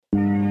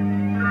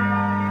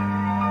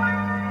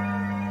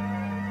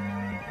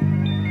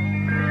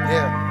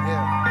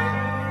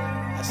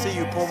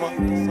Boomer.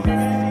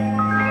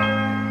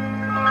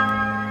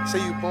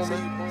 See you, Boomer.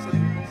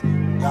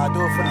 Y'all do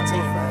it for the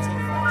team, man.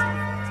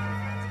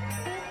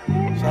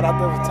 Shout out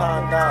to every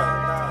time down.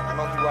 I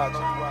know he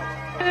watching.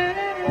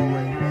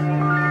 Always.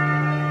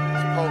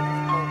 It's potent.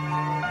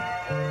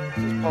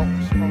 It's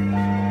potent.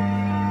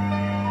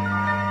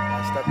 I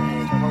step in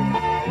here, it's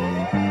potent.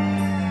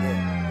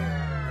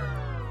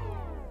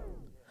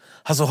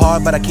 Hustle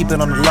hard, but I keep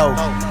it on the low.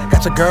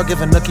 Got your girl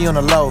giving nookie on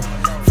the low.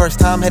 First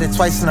time, hit it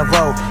twice in a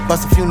row.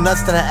 Bust a few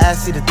nuts, then I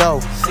ass see the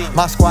dough.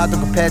 My squad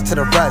don't compare to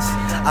the rest.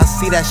 I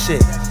see that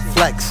shit,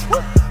 flex.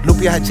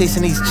 Loopy out here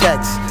chasing these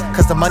checks,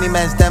 cause the money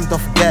man's them, don't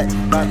forget.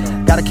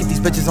 Gotta keep these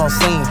bitches on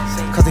scene,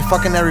 cause they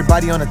fucking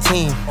everybody on the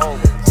team.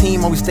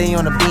 Team always stay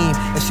on the beam,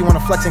 and she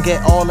wanna flex and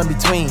get all in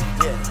between.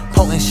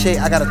 Potent shit,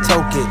 I gotta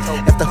toke it.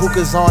 If the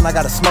hookah's on, I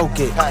gotta smoke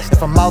it.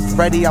 If I'm mouth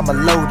ready, I'ma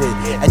load it.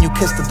 And you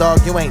kiss the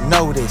dog, you ain't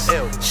noticed.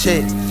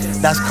 Shit,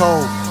 that's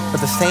cold, but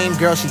the same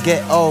girl, she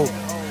get old.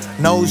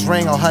 Nose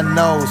ring on her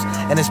nose,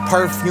 and it's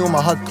perfume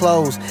on her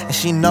clothes, and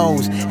she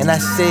knows, and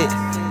that's it.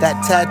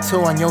 That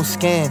tattoo on your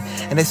skin,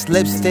 and this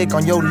lipstick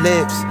on your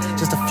lips.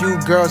 Just a few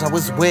girls I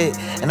was with,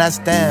 and that's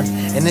them,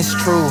 and it's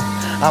true.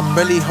 I'm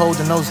really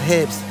holding those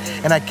hips,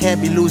 and I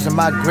can't be losing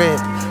my grip.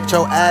 Put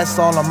your ass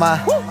all on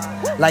my,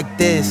 like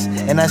this,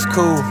 and that's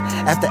cool.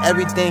 After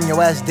everything your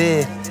ass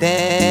did,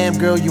 damn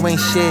girl, you ain't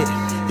shit.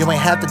 You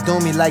ain't have to do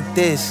me like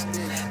this.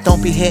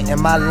 Don't be hitting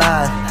my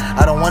line,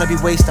 I don't wanna be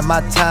wasting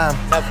my time.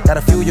 Got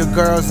a few of your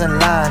girls in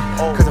line,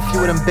 cause a few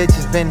of them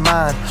bitches been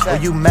mine. Or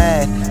you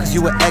mad, cause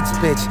you an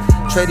ex-bitch.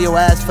 Trade your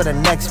ass for the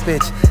next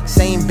bitch.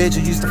 Same bitch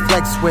you used to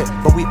flex with,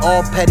 but we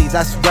all petty,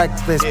 that's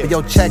reckless. But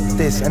yo, check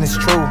this, and it's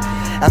true.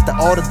 After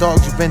all the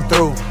dogs you've been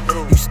through,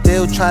 you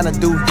still tryna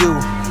do you,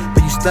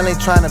 but you still ain't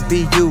tryna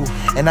be you.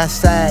 And that's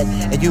sad,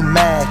 and you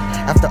mad.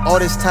 After all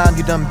this time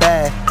you done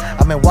bad.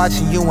 I've been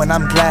watching you and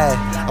I'm glad.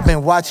 I've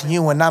been watching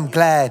you and I'm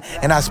glad.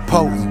 And that's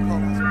potent.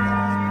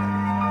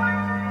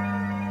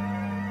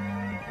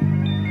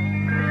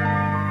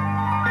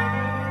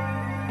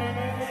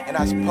 And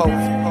that's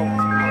potent.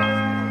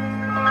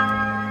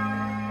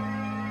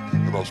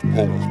 And that's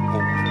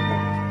potent.